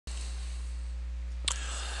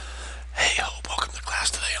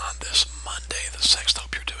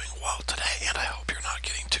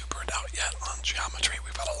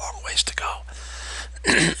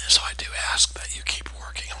ask that you keep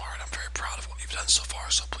working hard. I'm very proud of what you've done so far,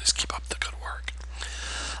 so please keep up the good work.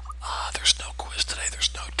 There's no quiz today,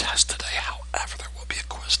 there's no test today. However, there will be a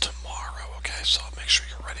quiz tomorrow, okay? So make sure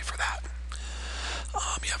you're ready for that.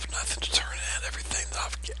 You have nothing to turn in. Everything that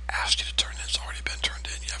I've asked you to turn in has already been turned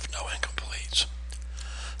in. You have no incompletes.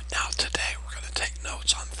 Now today we're going to take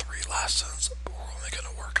notes on 3 lessons, but we're only going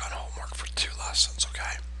to work on homework for 2 lessons,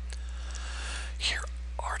 okay? Here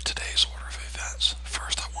are today's order of events.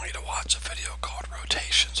 First, I want you to watch a video called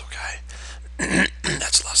Rotations, okay?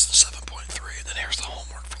 That's lesson 7.3, and then here's the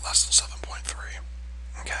homework for lesson 7.3,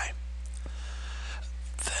 okay?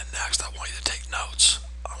 Then next, I want you to take notes.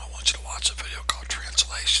 I want you to watch a video called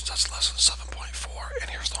Translations. That's lesson 7.4, and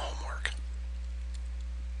here's the homework.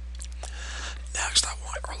 Next,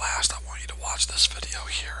 last, I want you to watch this video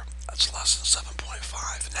here. That's lesson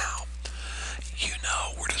 7.5. Now, you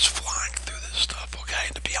know we're just flying through this stuff, okay?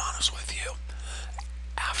 And to be honest with you,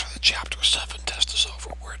 after the chapter 7 test is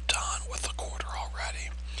over, we're done with the quarter already.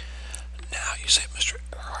 Now, you say, Mr.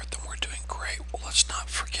 Earhart, then we're doing great. Well, let's not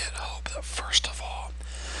forget, hope, that first of all,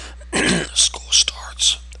 school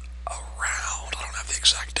starts around, I don't have the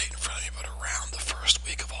exact date in front of me, but around the first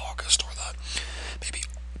week of August, or the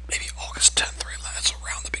maybe August 10th or 11th. It's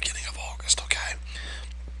around the beginning of August, okay?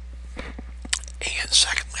 And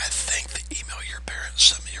secondly, I think the email your parents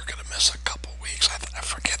sent me, you're going to miss a couple weeks. I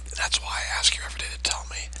forget. That's why I ask you every day to tell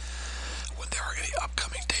me when there are any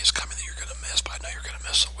upcoming days coming that you're going to miss, but I know you're going to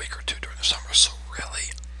miss a week or 2 during the summer. So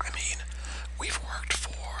really, I mean, we've worked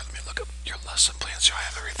for, let me look up your lesson plan so I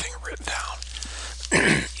have everything written down.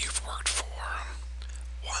 You've worked for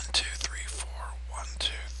 1, 2, 3, 4, 1,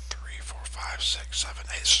 2, 3, 4, 5, 6, 7,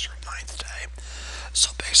 8. This is your 9th day.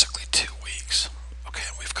 So basically 2 weeks. Okay,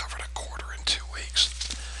 and we've covered a quarter in 2 weeks.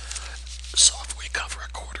 So if we cover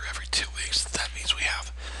a quarter every 2 weeks, that means we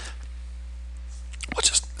have,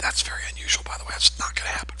 that's very unusual, by the way. It's not going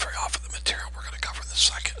to happen very often. The material we're going to cover in the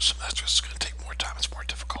second semester is going to take more time. It's more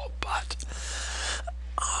difficult, but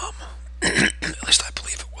at least I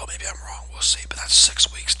believe it will. Maybe I'm wrong. We'll see. But that's 6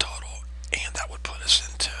 weeks total, and that would put us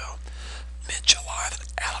into mid-July. Then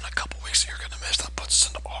add on a couple weeks that you're going to miss. That puts us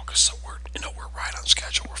into August. So we're right on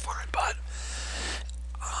schedule. We're fine, but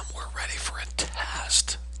we're ready for a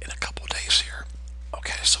test in a couple days here.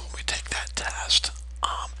 Okay, so when we take that test,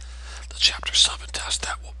 the chapter 7 test,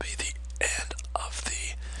 that will be the end of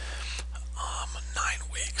the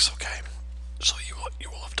 9 weeks. Okay, so you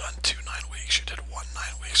will have done 2 9 weeks. You did 1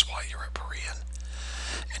 9 weeks while you were at Berean,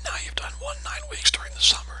 and now you've done 1 9 weeks during the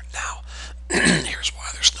summer. Now, here's why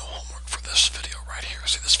there's no homework for this video right here.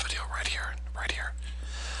 See this video right here, right here.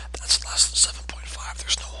 That's lesson 7.5.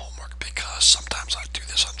 There's no homework because sometimes I do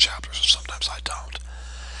this on chapters and sometimes I don't.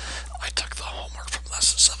 I took the homework from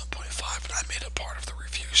lesson 7.5 and I made it part of the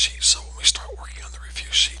review sheet. So when we start working on the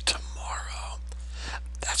review sheet tomorrow,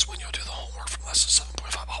 that's when you'll do the homework from lesson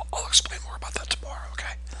 7.5. I'll explain more about that tomorrow,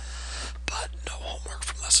 okay? But no homework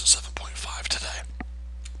from lesson 7.5 today.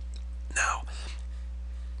 Now,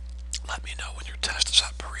 let me know when your test is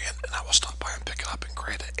at Berean, and I will stop by and pick it up and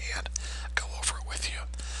grade it and go over it with you.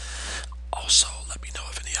 Also, let me know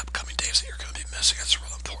of any upcoming days that you're going to be missing. It's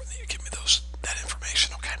real important that you give me that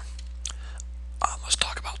information, okay? Let's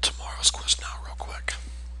talk about tomorrow's quiz now real quick.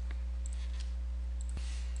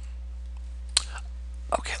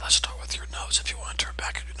 Okay, let's start with your notes. If you want to turn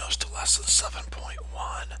back your notes to lesson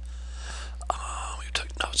 7.1, we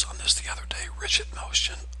took notes on this the other day, rigid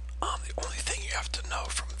motion. The only thing you have to know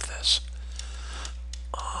from this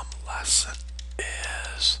lesson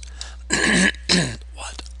is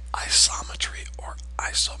what isometry or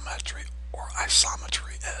isometry or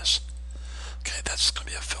isometry is. Okay, that's going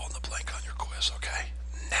to be a fill in the blank on your quiz, okay?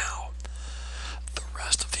 Now, the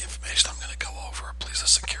rest of the information I'm going to go over, please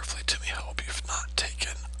listen carefully to me. I hope you've not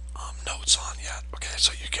taken notes on yet, okay?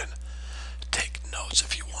 So you can take notes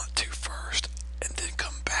if you want to first, and then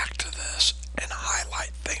come back to this and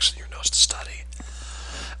highlight things in your notes to study.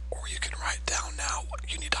 Or you can write down now what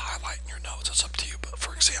you need to highlight in your notes. It's up to you. But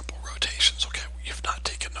for example, rotations, okay? You've not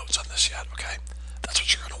taken notes on this yet, okay? That's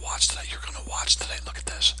what you're going to watch today. You're going to watch today, look at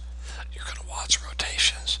this. You're going to watch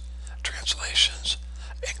rotations, translations,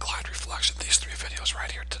 and glide reflection. These 3 videos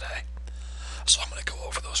right here today. So I'm going to go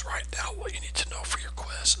over those right now, what you need to know for your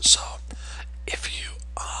quiz. So if you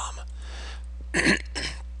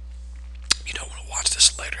you don't want to watch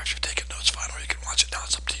this later if you've taken notes, fine, or you can watch it now.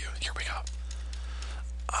 It's up to you. Here we go.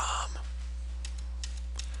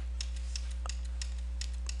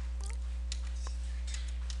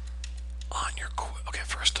 On your quiz, okay,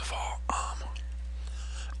 first of all,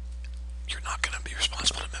 you're not going to be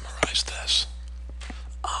responsible to memorize this.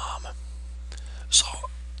 So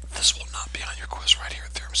This will not be on your quiz right here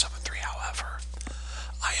at Theorem 7.3. However,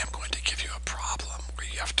 I am going to give you a problem where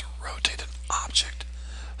you have to rotate an object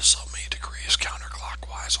so many degrees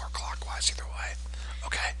counterclockwise or clockwise, either way.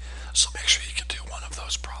 Okay, so make sure you can do one of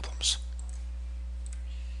those problems.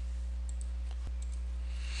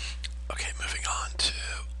 Okay, moving on to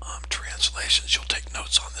translations. You'll take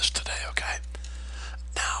notes on this today, okay?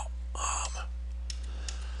 Now, I'm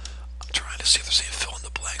trying to see if there's any fill in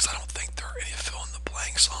the blanks. I don't think there are any fill in the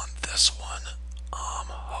blanks on this one.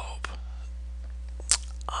 Hope.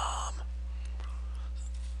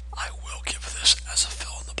 I will give this as a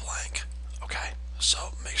fill in the blank, okay?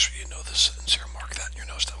 So make sure you know this and zero mark that in your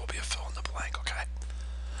notes. That will be a fill in the blank, okay?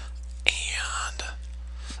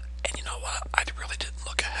 And you know what? I really didn't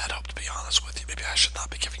look ahead, Hope, to be honest with you. Maybe I should not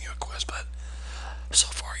be giving you a quiz, but so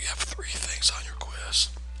far you have 3 things on your quiz.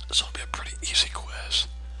 So it'll be a pretty easy quiz.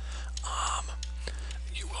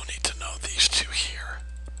 You will need to know these 2 here.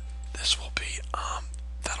 This will be,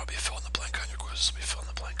 that'll be fill in the blank on your quiz. This will be fill in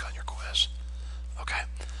the blank on your quiz. Okay?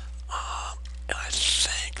 And I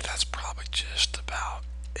think that's probably just about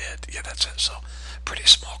it. Yeah, that's it. So, pretty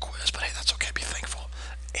small quiz, but hey, that's okay. Be thankful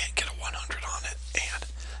and get a 100 on it, and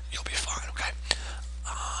you'll be fine, okay?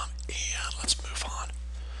 And let's move on.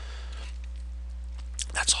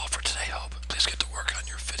 That's all for today, Hope. Please get to work on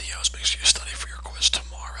your videos. Make sure you study for your quiz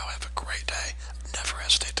tomorrow. Have a great day. Never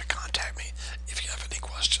hesitate to contact me if you have any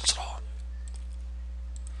questions at all.